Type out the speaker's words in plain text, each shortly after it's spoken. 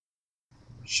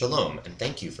Shalom, and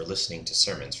thank you for listening to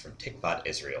sermons from Tikvat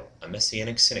Israel, a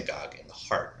Messianic synagogue in the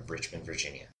heart of Richmond,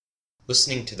 Virginia.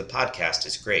 Listening to the podcast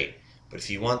is great, but if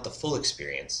you want the full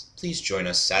experience, please join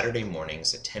us Saturday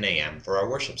mornings at 10 a.m. for our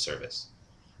worship service.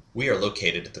 We are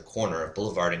located at the corner of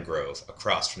Boulevard and Grove,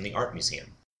 across from the Art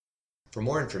Museum. For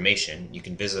more information, you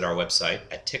can visit our website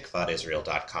at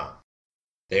tikvatisrael.com.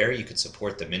 There you can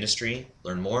support the ministry,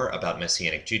 learn more about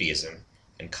Messianic Judaism,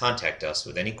 and contact us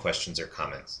with any questions or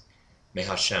comments. May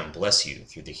Hashem bless you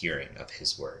through the hearing of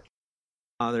His word.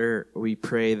 Father, we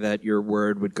pray that your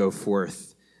word would go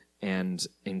forth and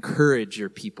encourage your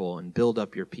people and build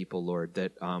up your people, Lord,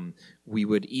 that we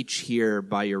would each hear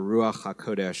by your Ruach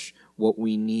HaKodesh what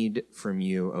we need from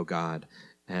you, O God,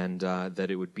 and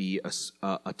that it would be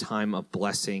a time of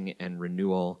blessing and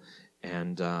renewal,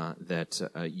 and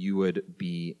that you would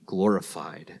be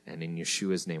glorified. And in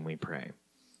Yeshua's name we pray.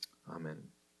 Amen.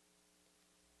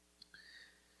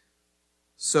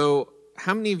 So,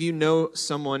 how many of you know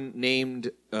someone named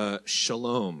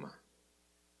Shalom?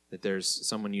 That there's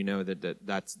someone you know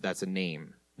that's a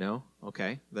name? No?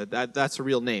 Okay. That's a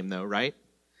real name, though, right?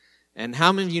 And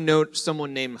how many of you know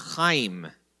someone named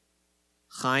Chaim?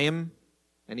 Chaim?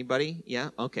 Anybody? Yeah?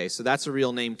 Okay, so that's a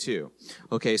real name, too.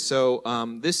 Okay, so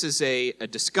this is a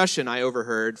discussion I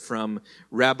overheard from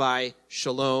Rabbi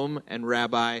Shalom and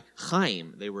Rabbi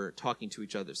Chaim. They were talking to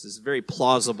each other. So this is a very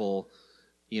plausible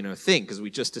thing, because we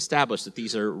just established that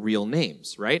these are real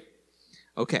names, right?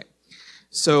 Okay.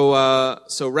 So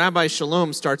Rabbi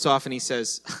Shalom starts off and he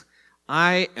says,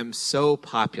 I am so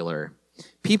popular.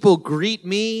 People greet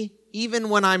me even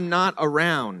when I'm not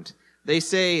around. They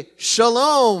say,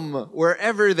 Shalom,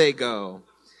 wherever they go.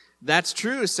 That's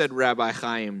true, said Rabbi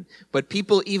Chaim, but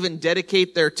people even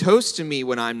dedicate their toast to me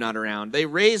when I'm not around. They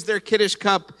raise their Kiddush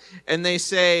cup and they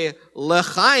say,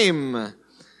 L'chaim.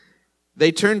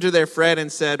 They turned to their friend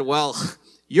and said, well,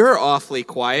 you're awfully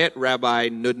quiet, Rabbi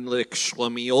Nudnik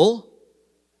Shlomiel.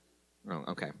 Oh,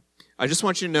 okay. I just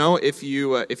want you to know, if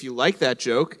you like that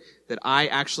joke, that I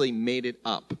actually made it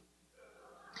up.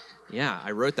 Yeah,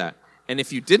 I wrote that. And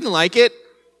if you didn't like it,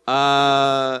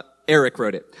 Eric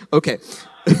wrote it. Okay.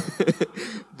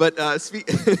 But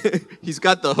he's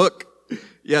got the hook.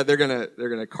 Yeah, they're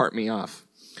gonna cart me off.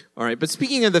 All right, but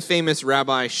speaking of the famous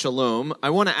Rabbi Shalom, I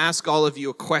want to ask all of you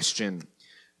a question.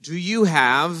 Do you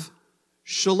have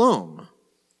shalom?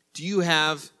 Do you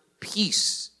have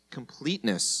peace,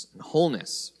 completeness, and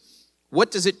wholeness?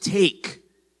 What does it take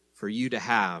for you to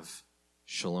have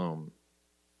shalom?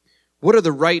 What are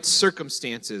the right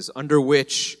circumstances under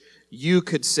which you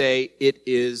could say it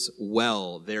is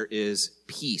well, there is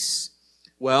peace?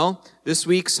 Well, this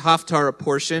week's Haftarah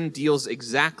portion deals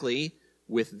exactly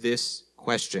with this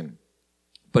question.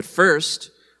 But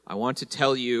first, I want to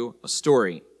tell you a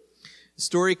story. The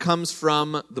story comes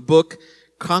from the book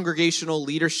Congregational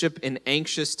Leadership in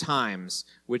Anxious Times,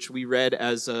 which we read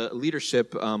as a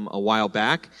leadership a while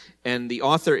back. And the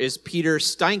author is Peter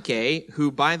Steinke,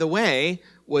 who, by the way,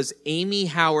 was Amy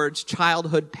Howard's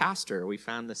childhood pastor. We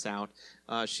found this out.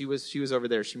 She was over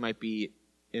there. She might be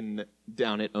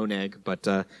down at Oneg. But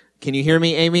can you hear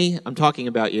me, Amy? I'm talking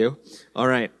about you. All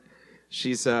right.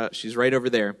 She's right over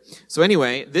there. So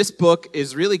anyway, this book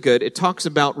is really good. It talks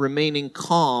about remaining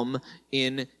calm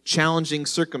in challenging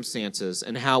circumstances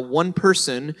and how one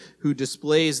person who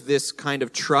displays this kind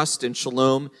of trust and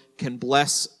shalom can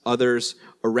bless others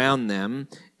around them.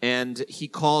 And he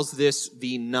calls this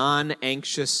the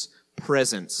non-anxious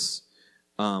presence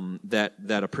that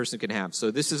a person can have.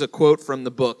 So this is a quote from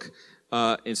the book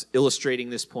is illustrating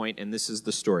this point, and this is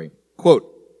the story.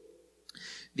 Quote,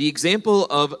 the example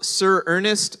of Sir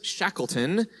Ernest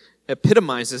Shackleton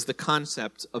epitomizes the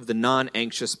concept of the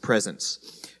non-anxious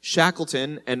presence.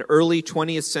 Shackleton, an early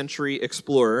 20th century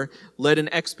explorer, led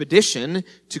an expedition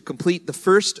to complete the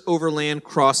first overland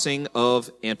crossing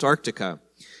of Antarctica.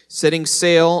 Setting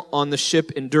sail on the ship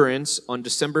Endurance on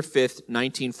December 5th,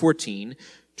 1914,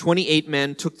 28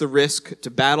 men took the risk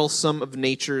to battle some of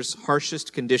nature's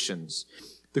harshest conditions.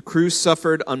 The crew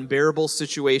suffered unbearable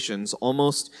situations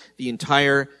almost the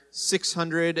entire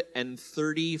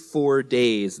 634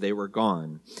 days they were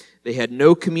gone. They had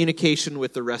no communication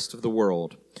with the rest of the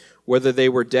world. Whether they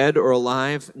were dead or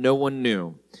alive, no one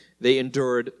knew. They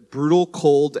endured brutal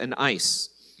cold and ice.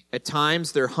 At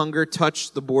times, their hunger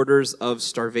touched the borders of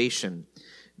starvation.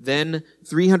 Then,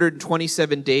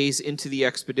 327 days into the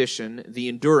expedition, the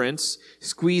Endurance,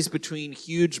 squeezed between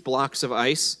huge blocks of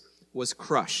ice, was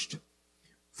crushed.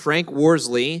 Frank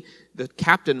Worsley, the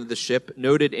captain of the ship,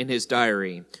 noted in his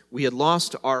diary, "We had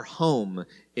lost our home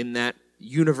in that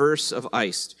universe of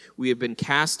ice. We have been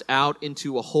cast out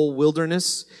into a whole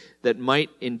wilderness that might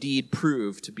indeed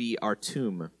prove to be our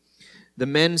tomb. The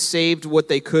men saved what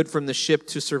they could from the ship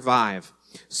to survive.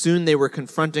 Soon they were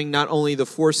confronting not only the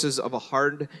forces of a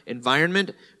hard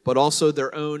environment, but also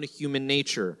their own human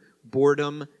nature,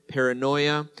 boredom,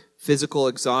 paranoia, physical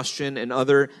exhaustion, and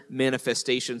other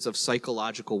manifestations of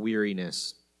psychological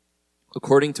weariness.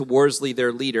 According to Worsley,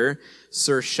 their leader,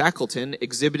 Sir Shackleton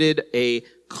exhibited a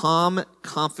calm,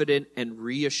 confident, and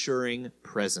reassuring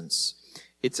presence.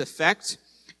 Its effect,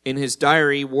 in his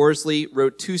diary, Worsley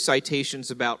wrote 2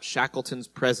 citations about Shackleton's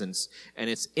presence and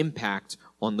its impact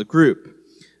on the group.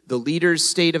 The leader's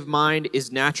state of mind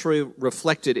is naturally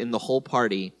reflected in the whole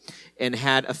party and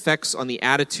had effects on the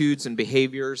attitudes and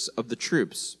behaviors of the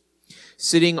troops.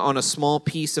 Sitting on a small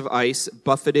piece of ice,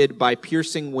 buffeted by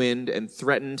piercing wind and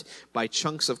threatened by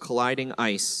chunks of colliding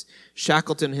ice,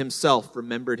 Shackleton himself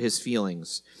remembered his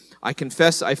feelings. I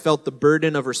confess I felt the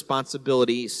burden of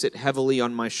responsibility sit heavily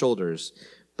on my shoulders,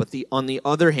 but on the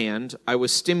other hand, I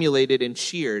was stimulated and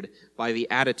cheered by the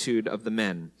attitude of the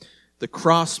men, the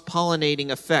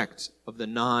cross-pollinating effect of the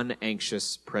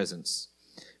non-anxious presence.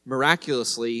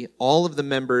 Miraculously, all of the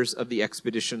members of the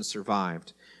expedition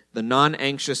survived. The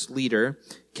non-anxious leader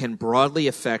can broadly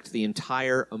affect the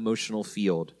entire emotional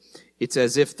field. It's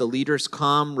as if the leader's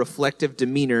calm, reflective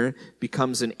demeanor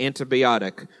becomes an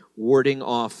antibiotic, warding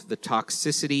off the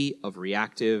toxicity of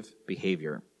reactive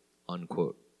behavior.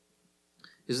 Unquote.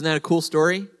 Isn't that a cool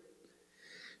story?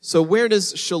 So where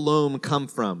does shalom come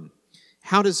from?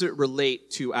 How does it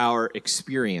relate to our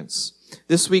experience?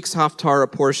 This week's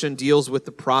Haftarah portion deals with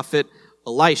the prophet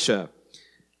Elisha.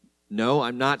 No,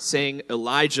 I'm not saying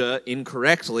Elijah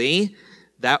incorrectly.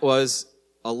 That was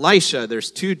Elisha.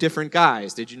 There's 2 different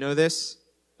guys. Did you know this?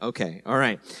 Okay, all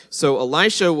right. So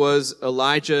Elisha was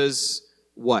Elijah's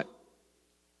what?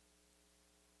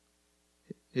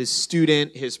 His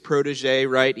student, his protege,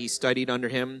 right? He studied under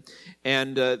him.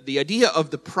 And the idea of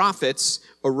the prophets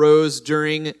arose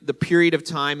during the period of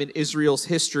time in Israel's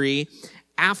history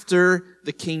after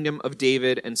the kingdom of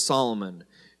David and Solomon.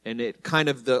 And it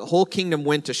the whole kingdom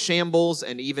went to shambles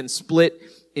and even split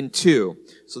in 2.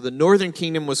 So the northern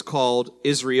kingdom was called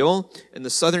Israel, and the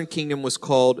southern kingdom was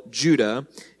called Judah.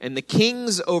 And the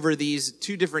kings over these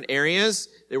 2 different areas,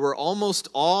 they were almost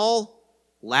all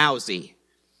lousy.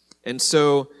 And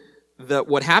so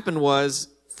what happened was,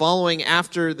 following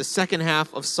after the second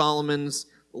half of Solomon's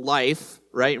life,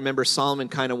 right? Remember, Solomon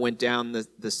kind of went down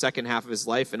the second half of his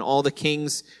life, and all the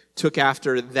kings took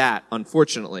after that,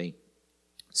 unfortunately.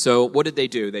 So what did they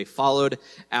do? They followed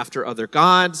after other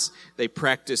gods. They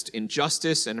practiced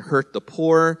injustice and hurt the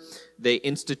poor. They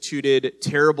instituted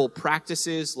terrible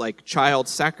practices like child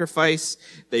sacrifice.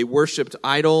 They worshipped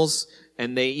idols,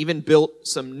 and they even built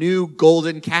some new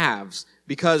golden calves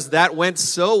because that went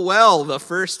so well the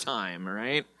first time,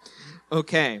 right?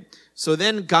 Okay, so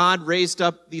then God raised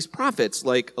up these prophets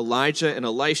like Elijah and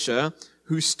Elisha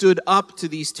who stood up to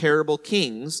these terrible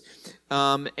kings,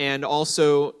 and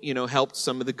also, helped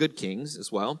some of the good kings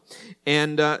as well.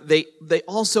 And they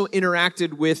also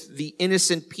interacted with the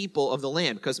innocent people of the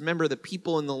land, because remember, the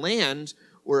people in the land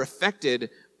were affected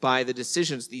by the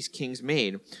decisions these kings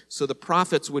made. So the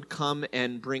prophets would come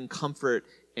and bring comfort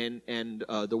and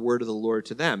the word of the Lord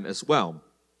to them as well.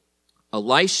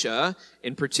 Elisha,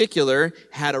 in particular,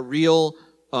 had a real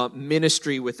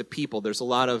ministry with the people. There's a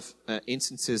lot of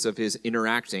instances of his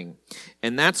interacting.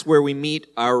 And that's where we meet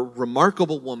our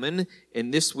remarkable woman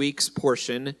in this week's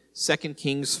portion, 2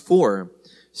 Kings 4,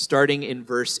 starting in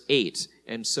verse 8.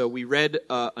 And so we read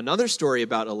another story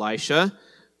about Elisha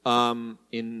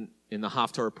in the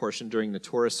Haftarah portion during the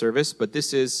Torah service, but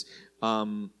this is,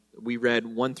 we read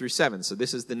 1 through 7. So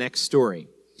this is the next story.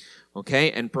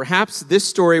 Okay, and perhaps this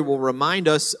story will remind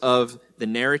us of the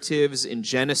narratives in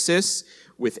Genesis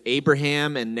with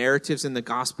Abraham and narratives in the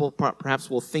gospel. Perhaps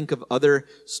we'll think of other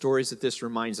stories that this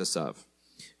reminds us of,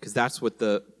 because that's what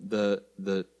the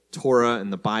Torah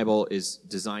and the Bible is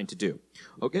designed to do.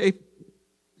 Okay,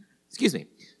 excuse me.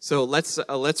 So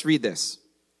let's read this.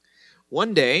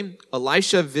 One day,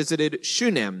 Elisha visited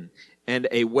Shunem, and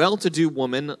a well-to-do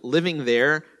woman living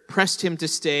there pressed him to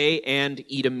stay and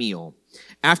eat a meal.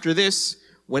 After this,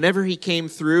 whenever he came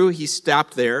through, he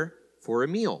stopped there for a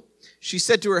meal. She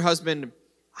said to her husband,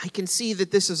 "I can see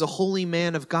that this is a holy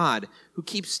man of God who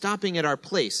keeps stopping at our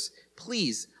place.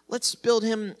 Please, let's build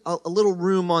him a little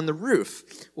room on the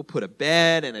roof. We'll put a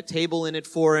bed and a table in it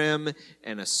for him,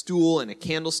 and a stool and a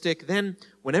candlestick. Then,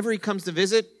 whenever he comes to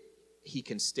visit, he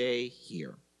can stay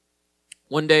here."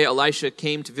 One day, Elisha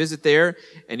came to visit there,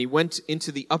 and he went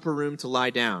into the upper room to lie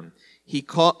down.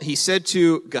 He said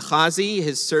to Gehazi,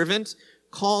 his servant,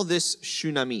 "Call this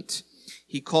Shunammite."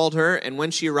 He called her, and when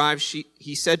she arrived,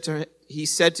 he said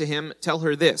to him, "Tell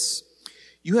her this,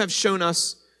 you have shown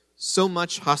us so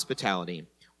much hospitality.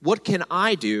 What can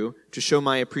I do to show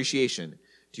my appreciation?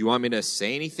 Do you want me to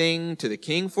say anything to the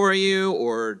king for you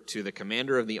or to the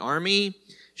commander of the army?"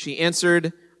 She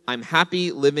answered, "I'm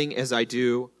happy living as I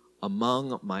do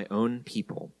among my own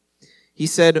people." He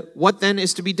said, "What then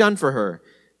is to be done for her?"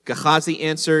 Gehazi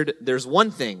answered, "There's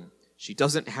one thing. She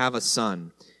doesn't have a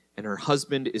son, and her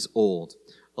husband is old."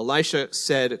 Elisha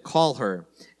said, "Call her."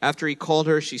 After he called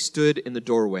her, she stood in the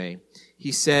doorway.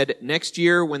 He said, "Next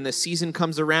year, when the season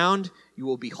comes around, you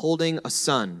will be holding a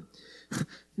son."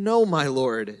 "No, my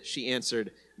lord," she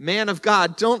answered. "Man of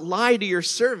God, don't lie to your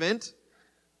servant."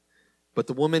 But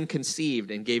the woman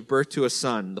conceived and gave birth to a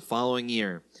son the following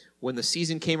year, when the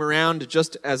season came around,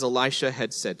 just as Elisha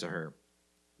had said to her.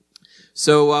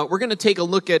 So we're going to take a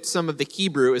look at some of the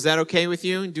Hebrew. Is that okay with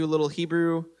you? Do a little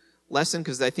Hebrew lesson,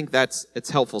 because I think it's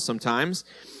helpful sometimes.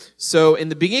 So in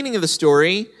the beginning of the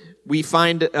story, we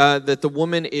find that the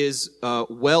woman is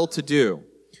well-to-do.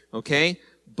 Okay?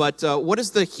 But what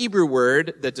is the Hebrew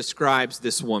word that describes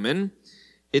this woman?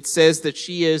 It says that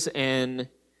she is an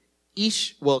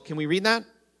ish. Well, can we read that?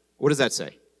 What does that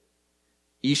say?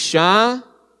 Isha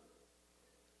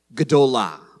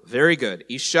Gedolah. Very good.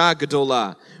 Isha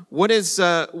Gedolah. What is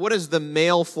the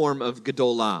male form of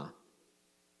Gedolah?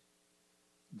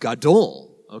 Gadol.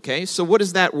 Okay, so what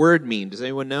does that word mean? Does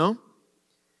anyone know?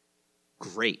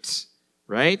 Great,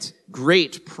 right?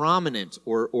 Great, prominent,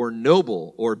 or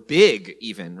noble, or big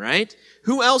even, right?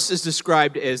 Who else is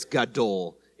described as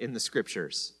Gadol in the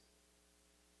scriptures?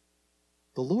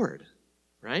 The Lord,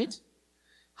 right?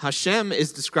 Hashem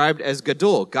is described as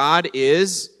Gadol. God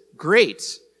is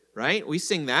great, right? We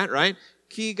sing that, right?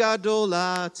 Ki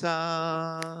gadolata,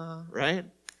 right?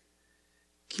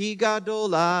 Ki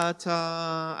gadolata.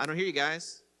 I don't hear you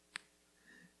guys.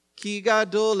 Ki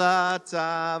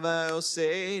gadolata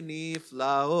ve'osei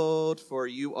niflaot, for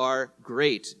you are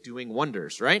great, doing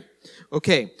wonders, right?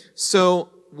 Okay, so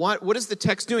what is the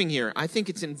text doing here? I think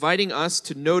it's inviting us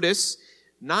to notice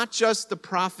not just the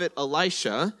prophet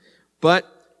Elisha,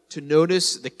 but to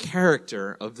notice the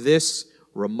character of this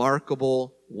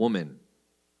remarkable woman.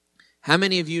 How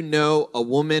many of you know a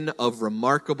woman of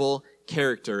remarkable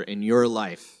character in your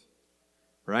life?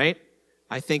 Right?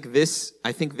 I think this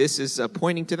is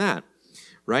pointing to that,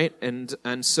 right?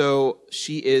 And so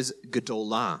she is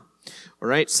Gedolah. All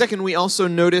right. Second, we also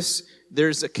notice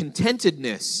there's a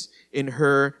contentedness in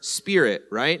her spirit,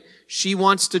 right? She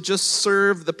wants to just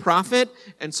serve the prophet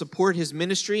and support his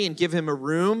ministry and give him a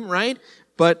room, right?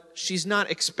 But she's not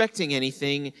expecting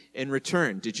anything in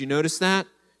return. Did you notice that?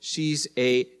 She's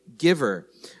a giver.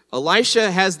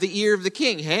 Elisha has the ear of the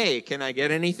king. Hey, can I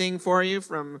get anything for you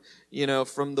from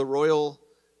the royal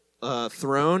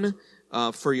throne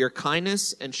for your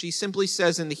kindness? And she simply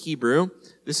says in the Hebrew,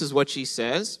 this is what she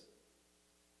says: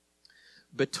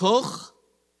 Betoch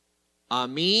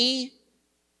ami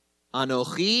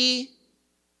anochi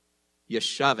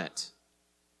yeshavet.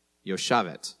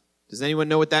 Yoshavet. Does anyone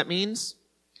know what that means?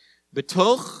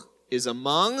 Betoch is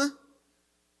among,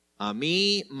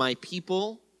 ami, my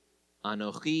people,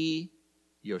 anochi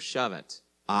yoshavet,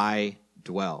 I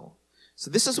dwell. So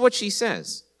this is what she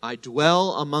says: I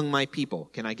dwell among my people.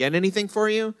 Can I get anything for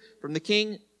you from the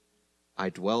king? I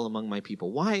dwell among my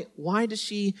people. Why does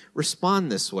she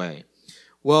respond this way?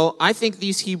 Well, I think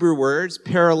these Hebrew words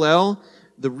parallel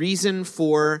the reason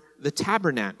for the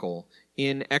tabernacle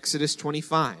in Exodus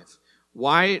 25.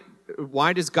 Why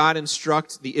does God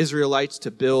instruct the Israelites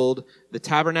to build the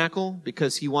tabernacle?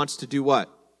 Because he wants to do what?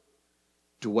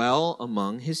 Dwell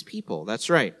among his people. That's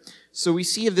right. So we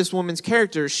see of this woman's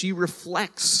character, she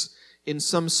reflects in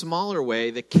some smaller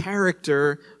way the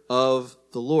character of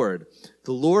the Lord.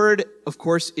 The Lord, of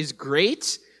course, is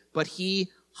great, but he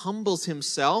humbles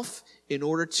himself in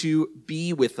order to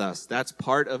be with us. That's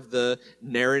part of the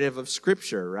narrative of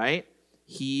Scripture, right?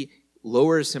 He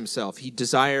lowers himself. He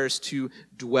desires to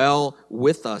dwell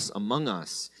with us, among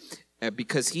us,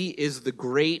 because he is the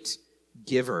great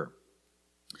giver.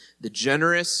 The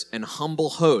generous and humble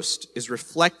host is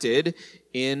reflected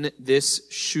in this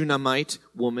Shunammite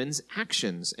woman's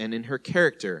actions and in her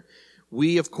character.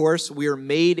 We, of course, we are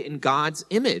made in God's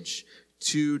image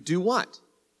to do what?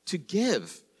 To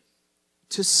give,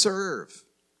 to serve,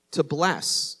 to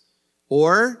bless.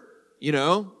 Or,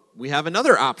 we have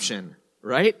another option,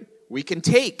 right? We can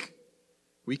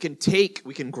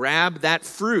grab that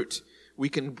fruit. We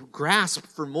can grasp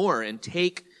for more and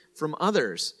take from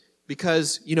others.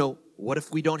 Because, what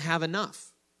if we don't have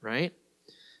enough, right?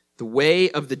 The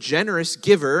way of the generous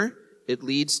giver, it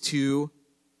leads to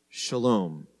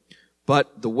shalom.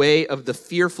 But the way of the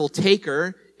fearful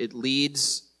taker, it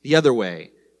leads the other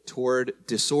way, toward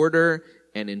disorder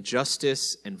and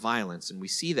injustice and violence. And we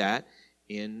see that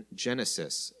in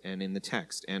Genesis and in the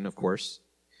text, and of course,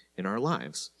 in our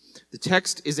lives. The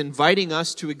text is inviting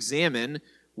us to examine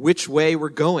which way we're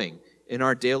going in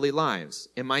our daily lives.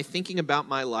 Am I thinking about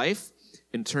my life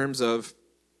in terms of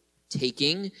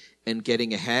taking and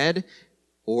getting ahead,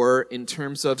 or in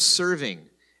terms of serving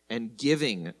and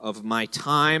giving of my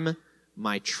time,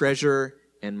 my treasure,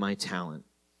 and my talent?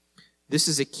 This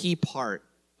is a key part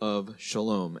of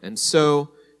Shalom. And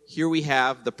so here we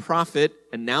have the prophet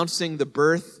announcing the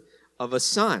birth of a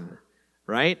son,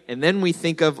 right? And then we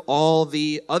think of all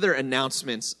the other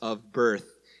announcements of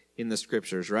birth in the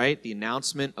scriptures, right? The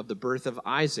announcement of the birth of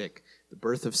Isaac, the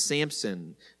birth of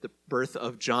Samson, the birth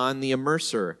of John the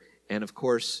Immerser, and of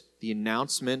course, the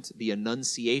announcement, the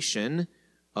annunciation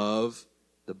of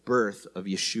the birth of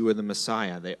Yeshua the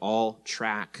Messiah. They all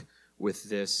track with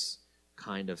this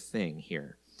kind of thing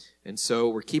here. And so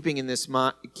we're keeping this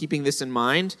in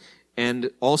mind,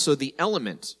 and also the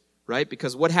element, right?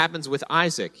 Because what happens with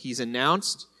Isaac? It's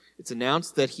announced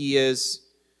that he is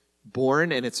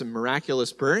born, and it's a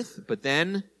miraculous birth, but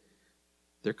then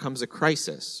there comes a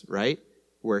crisis, right?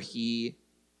 Where he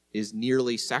is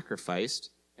nearly sacrificed,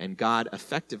 and God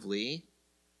effectively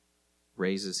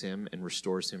raises him and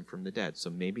restores him from the dead.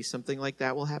 So maybe something like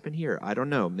that will happen here. I don't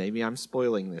know. Maybe I'm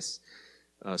spoiling this.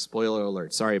 Spoiler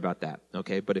alert. Sorry about that.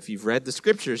 Okay, but if you've read the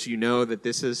scriptures, you know that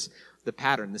this is the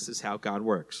pattern. This is how God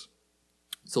works.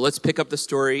 So let's pick up the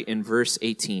story in verse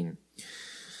 18.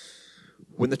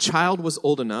 When the child was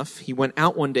old enough, he went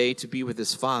out one day to be with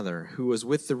his father, who was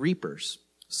with the reapers.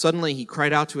 Suddenly he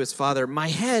cried out to his father, my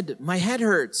head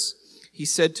hurts." He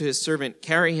said to his servant,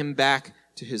 "Carry him back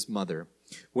to his mother."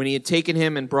 When he had taken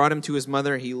him and brought him to his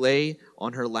mother, he lay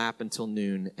on her lap until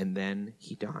noon, and then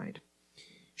he died.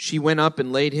 She went up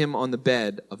and laid him on the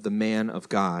bed of the man of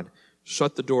God,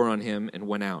 shut the door on him, and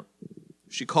went out.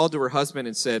 She called to her husband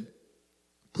and said,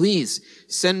 "Please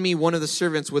send me one of the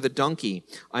servants with a donkey.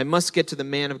 I must get to the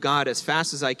man of God as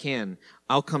fast as I can.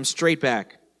 I'll come straight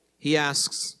back." He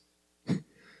asks,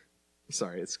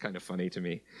 sorry, it's kind of funny to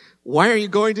me, "Why are you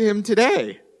going to him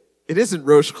today? It isn't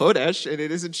Rosh Chodesh and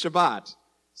it isn't Shabbat."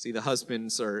 See, the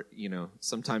husbands are,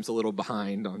 sometimes a little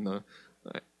behind on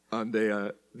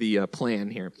the plan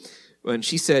here. And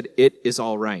she said, "It is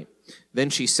all right." Then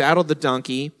she saddled the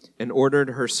donkey and ordered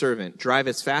her servant, "Drive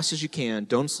as fast as you can.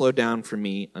 Don't slow down for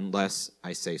me unless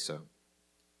I say so."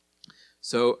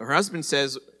 So her husband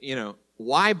says,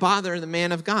 why bother the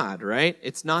man of God, right?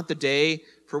 It's not the day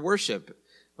for worship,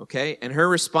 okay? And her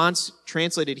response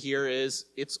translated here is,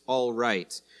 "It's all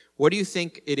right." What do you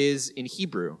think it is in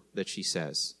Hebrew that she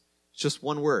says? It's just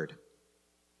one word.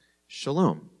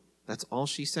 Shalom. That's all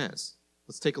she says.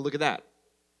 Let's take a look at that.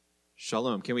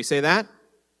 Shalom. Can we say that?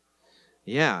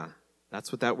 Yeah,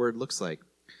 that's what that word looks like.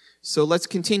 So let's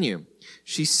continue.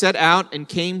 She set out and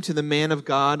came to the man of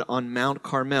God on Mount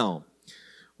Carmel.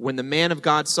 When the man of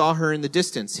God saw her in the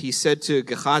distance, he said to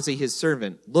Gehazi, his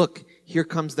servant, "Look, here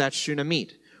comes that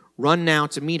Shunammite. Run now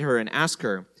to meet her and ask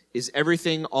her, 'Is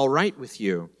everything all right with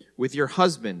you, with your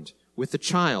husband, with the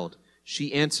child?'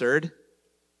 She answered,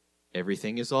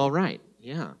 'Everything is all right.'"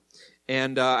 Yeah.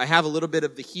 And I have a little bit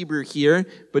of the Hebrew here,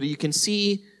 but you can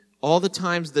see all the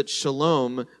times that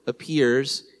shalom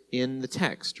appears in the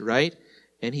text, right?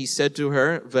 And he said to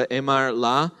her, "Ve'emar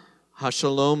la,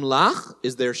 hashalom lach,"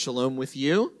 is there shalom with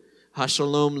you?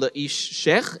 "Hashalom la'ish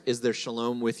shech," is there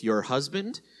shalom with your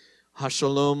husband?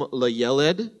 "Hashalom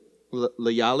la'yaled,"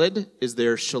 is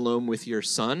there shalom with your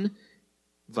son?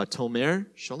 "Vatomer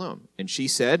shalom." And she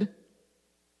said,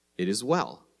 "It is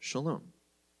well, shalom."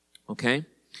 Okay?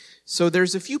 So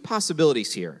there's a few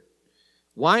possibilities here.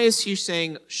 Why is she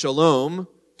saying shalom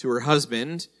to her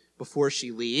husband before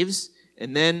she leaves?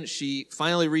 And then she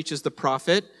finally reaches the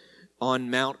prophet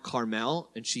on Mount Carmel,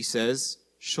 and she says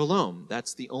shalom.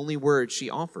 That's the only word she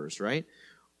offers, right?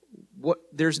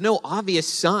 There's no obvious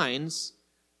signs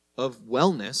of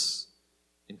wellness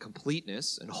and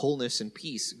completeness and wholeness and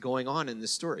peace going on in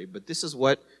this story, but this is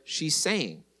what she's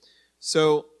saying.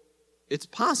 So it's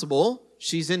possible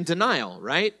she's in denial,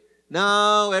 right?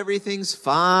 No, everything's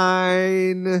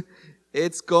fine.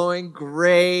 It's going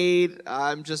great.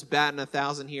 I'm just batting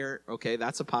 1,000 here. Okay,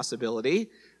 that's a possibility,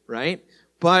 right?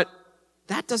 But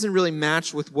that doesn't really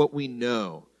match with what we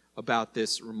know about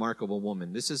this remarkable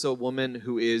woman. This is a woman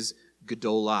who is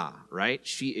Gedolah, right?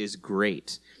 She is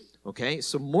great. Okay,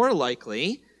 so more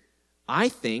likely, I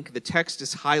think the text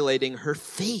is highlighting her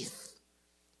faith.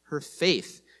 Her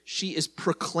faith. She is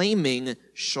proclaiming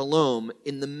shalom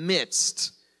in the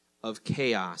midst of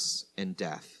chaos and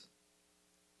death.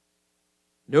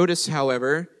 Notice,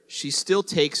 however, she still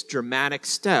takes dramatic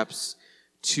steps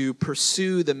to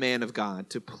pursue the man of God,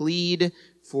 to plead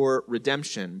for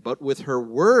redemption. But with her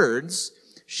words,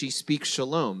 she speaks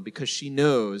shalom because she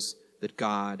knows that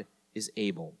God is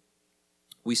able.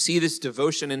 We see this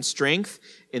devotion and strength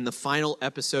in the final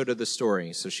episode of the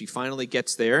story. So she finally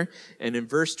gets there. And in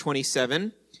verse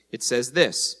 27, it says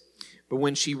this, "But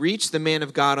when she reached the man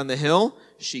of God on the hill,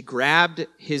 she grabbed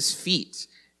his feet."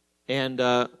 And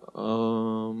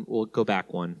we'll go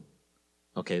back one.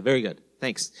 Okay, very good.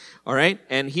 Thanks. All right.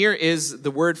 And here is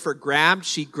the word for grabbed.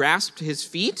 She grasped his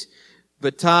feet.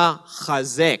 V'ta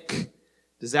chazek.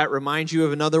 Does that remind you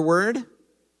of another word?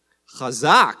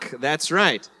 Chazak. That's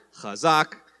right.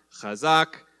 Chazak, chazak,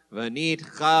 v'nit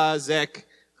chazek.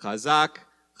 Chazak,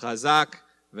 chazak,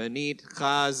 v'nit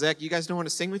chazek. You guys don't want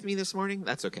to sing with me this morning?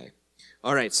 That's okay.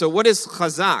 All right. So what is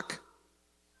chazak?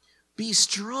 Be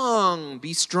strong,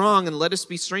 and let us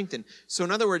be strengthened. So in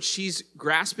other words, she's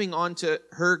grasping onto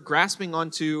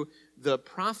the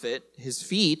prophet, his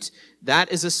feet.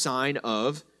 That is a sign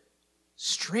of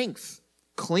strength,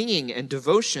 clinging and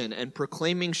devotion, and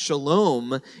proclaiming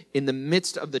shalom in the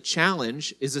midst of the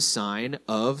challenge is a sign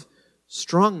of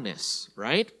strongness,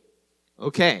 right?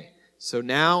 Okay, so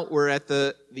now we're at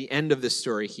the end of this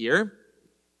story here.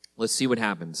 Let's see what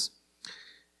happens.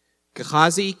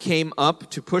 Gehazi came up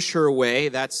to push her away.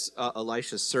 That's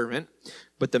Elisha's servant.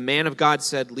 But the man of God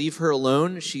said, "Leave her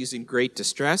alone. She's in great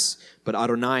distress. But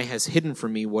Adonai has hidden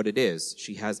from me what it is.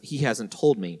 He hasn't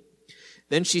told me."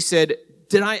 Then she said,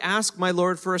 "Did I ask my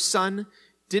Lord for a son?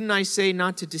 Didn't I say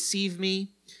not to deceive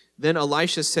me?" Then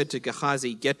Elisha said to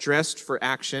Gehazi, "Get dressed for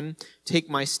action. Take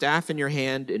my staff in your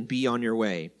hand and be on your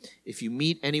way. If you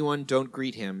meet anyone, don't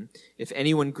greet him. If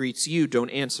anyone greets you, don't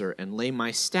answer, and lay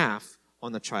my staff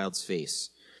on the child's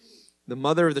face." The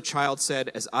mother of the child said,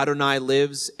 "As Adonai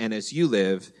lives and as you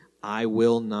live, I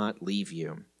will not leave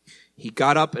you." He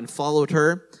got up and followed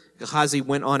her. Gehazi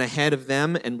went on ahead of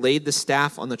them and laid the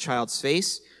staff on the child's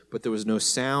face, but there was no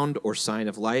sound or sign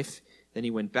of life. Then he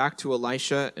went back to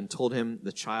Elisha and told him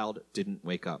the child didn't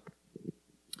wake up.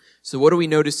 So what do we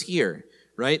notice here,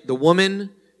 right? The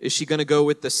woman, is she going to go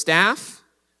with the staff,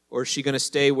 or is she going to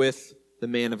stay with the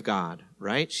man of God,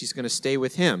 right? She's going to stay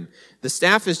with him. The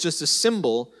staff is just a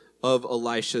symbol of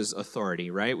Elisha's authority,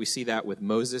 right? We see that with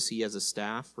Moses. He has a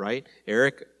staff, right?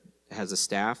 Eric has a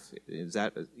staff. Is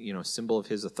that, a symbol of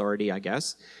his authority, I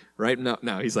guess? Right?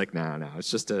 No, he's like, no.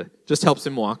 It's just helps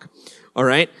him walk. All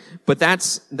right? But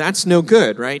that's no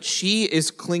good, right? She is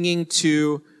clinging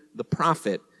to the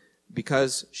prophet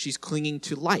because she's clinging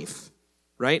to life,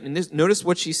 right? And notice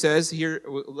what she says here.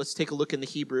 Let's take a look in the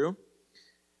Hebrew.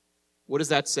 What does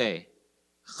that say?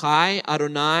 Chai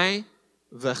Adonai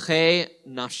v'chei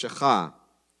nafshecha,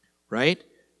 right?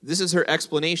 This is her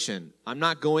explanation. I'm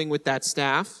not going with that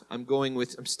staff. I'm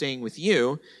staying with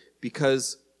you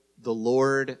because the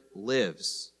Lord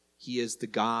lives. He is the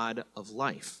God of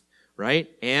life, right?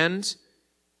 And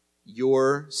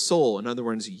your soul, in other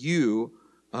words, you,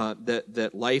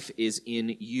 that life is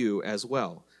in you as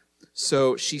well.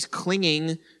 So she's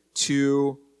clinging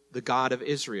to the God of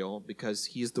Israel because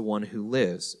he's the one who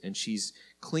lives. And she's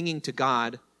clinging to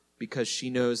God because she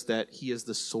knows that he is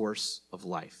the source of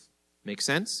life. Make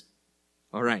sense?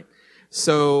 All right.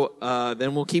 So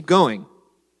then we'll keep going.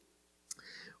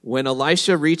 When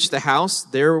Elisha reached the house,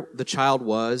 there the child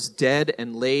was, dead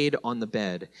and laid on the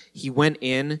bed. He went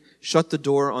in, shut the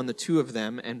door on the two of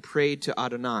them, and prayed to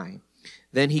Adonai.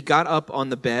 Then he got up on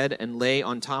the bed and lay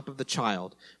on top of the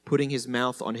child, putting his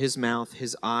mouth on his mouth,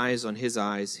 his eyes on his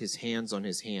eyes, his hands on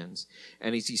his hands.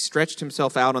 And as he stretched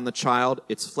himself out on the child,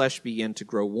 its flesh began to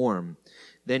grow warm.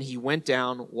 Then he went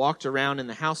down, walked around in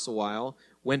the house a while,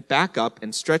 went back up,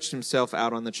 and stretched himself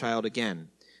out on the child again.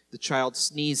 The child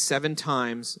sneezed 7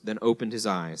 times, then opened his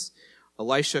eyes.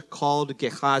 Elisha called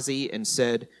Gehazi and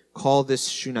said, "Call this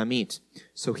Shunammite."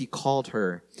 So he called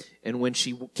her. And when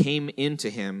she came in to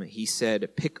him, he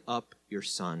said, "Pick up your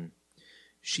son."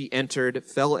 She entered,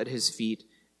 fell at his feet,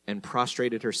 and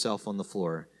prostrated herself on the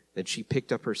floor. Then she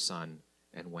picked up her son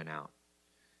and went out.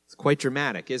 It's quite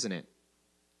dramatic, isn't it?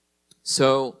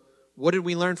 So, what did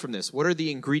we learn from this? What are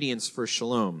the ingredients for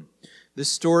shalom? This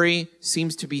story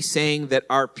seems to be saying that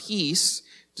our peace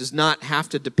does not have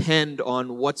to depend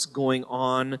on what's going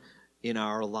on in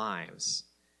our lives.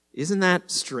 Isn't that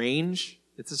strange?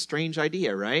 It's a strange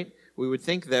idea, right? We would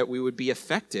think that we would be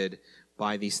affected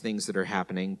by these things that are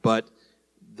happening, but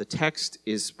the text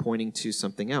is pointing to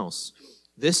something else.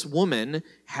 This woman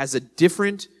has a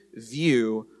different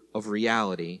view of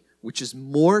reality, which is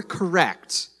more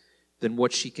correct than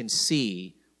what she can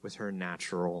see with her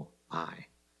natural eye.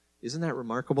 Isn't that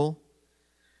remarkable?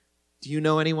 Do you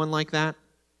know anyone like that?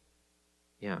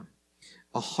 Yeah.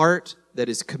 A heart that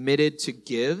is committed to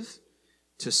give,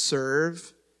 to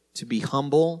serve, to be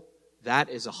humble, that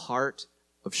is a heart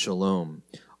of shalom.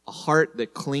 A heart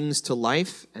that clings to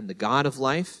life and the God of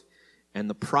life, and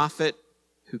the prophet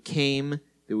who came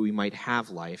that we might have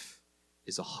life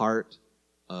is a heart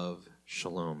of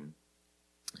shalom.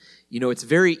 You know, it's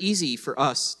very easy for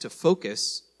us to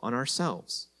focus on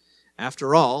ourselves.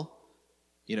 After all,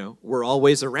 you know, we're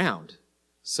always around.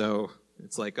 So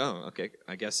it's like, oh, okay,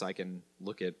 I guess I can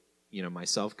look at, you know,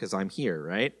 myself because I'm here,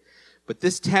 right? But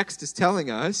this text is telling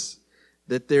us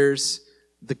that there's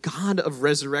the God of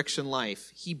resurrection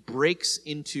life. He breaks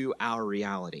into our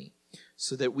reality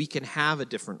so that we can have a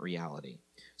different reality,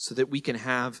 so that we can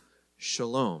have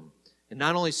shalom. And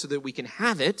not only so that we can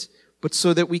have it, but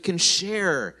so that we can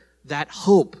share that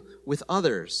hope with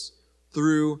others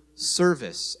through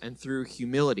service and through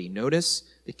humility. Notice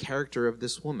the character of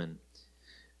this woman.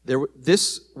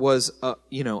 This was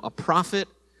a prophet,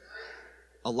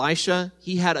 Elisha.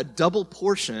 He had a double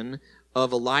portion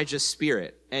of Elijah's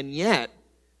spirit. And yet,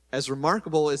 as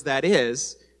remarkable as that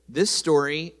is, this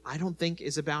story, I don't think,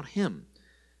 is about him.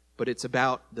 But it's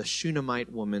about the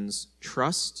Shunammite woman's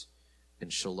trust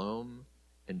and shalom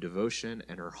and devotion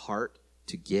and her heart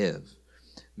to give.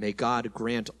 May God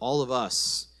grant all of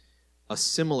us a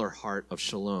similar heart of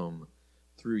shalom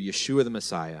through Yeshua the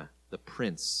Messiah, the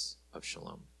Prince of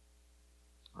Shalom.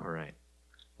 All right.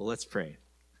 Well, let's pray.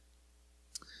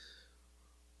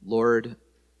 Lord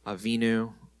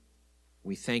Avinu,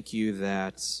 we thank you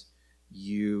that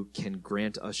you can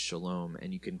grant us shalom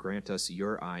and you can grant us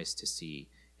your eyes to see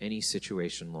any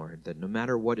situation, Lord, that no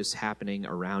matter what is happening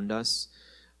around us,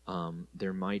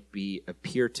 there might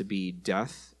appear to be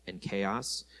death and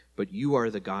chaos, but you are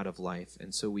the God of life,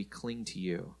 and so we cling to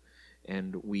you.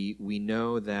 And we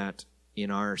know that in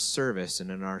our service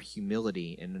and in our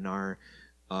humility and in our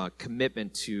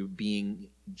commitment to being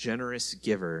generous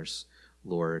givers,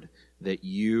 Lord, that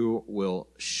you will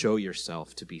show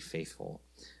yourself to be faithful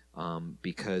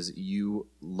because you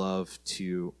love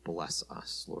to bless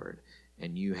us, Lord.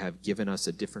 And you have given us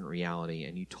a different reality,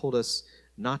 and you told us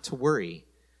not to worry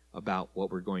about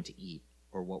what we're going to eat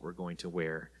or what we're going to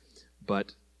wear,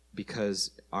 but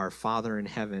because our Father in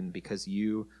heaven, because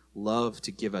you love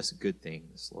to give us good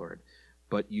things, Lord,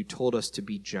 but you told us to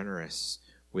be generous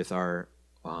with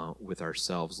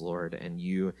ourselves, Lord, and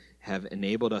you have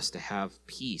enabled us to have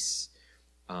peace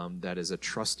that is a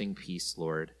trusting peace,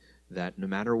 Lord, that no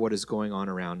matter what is going on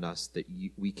around us, that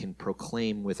we can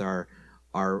proclaim with our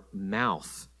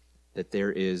mouth that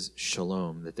there is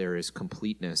shalom, that there is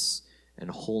completeness and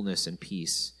wholeness and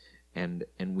peace, and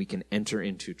we can enter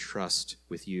into trust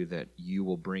with you that you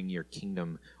will bring your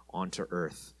kingdom onto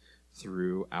earth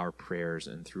through our prayers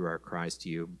and through our cries to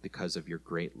you because of your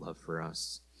great love for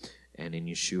us. And in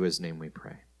Yeshua's name we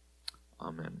pray.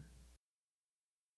 Amen.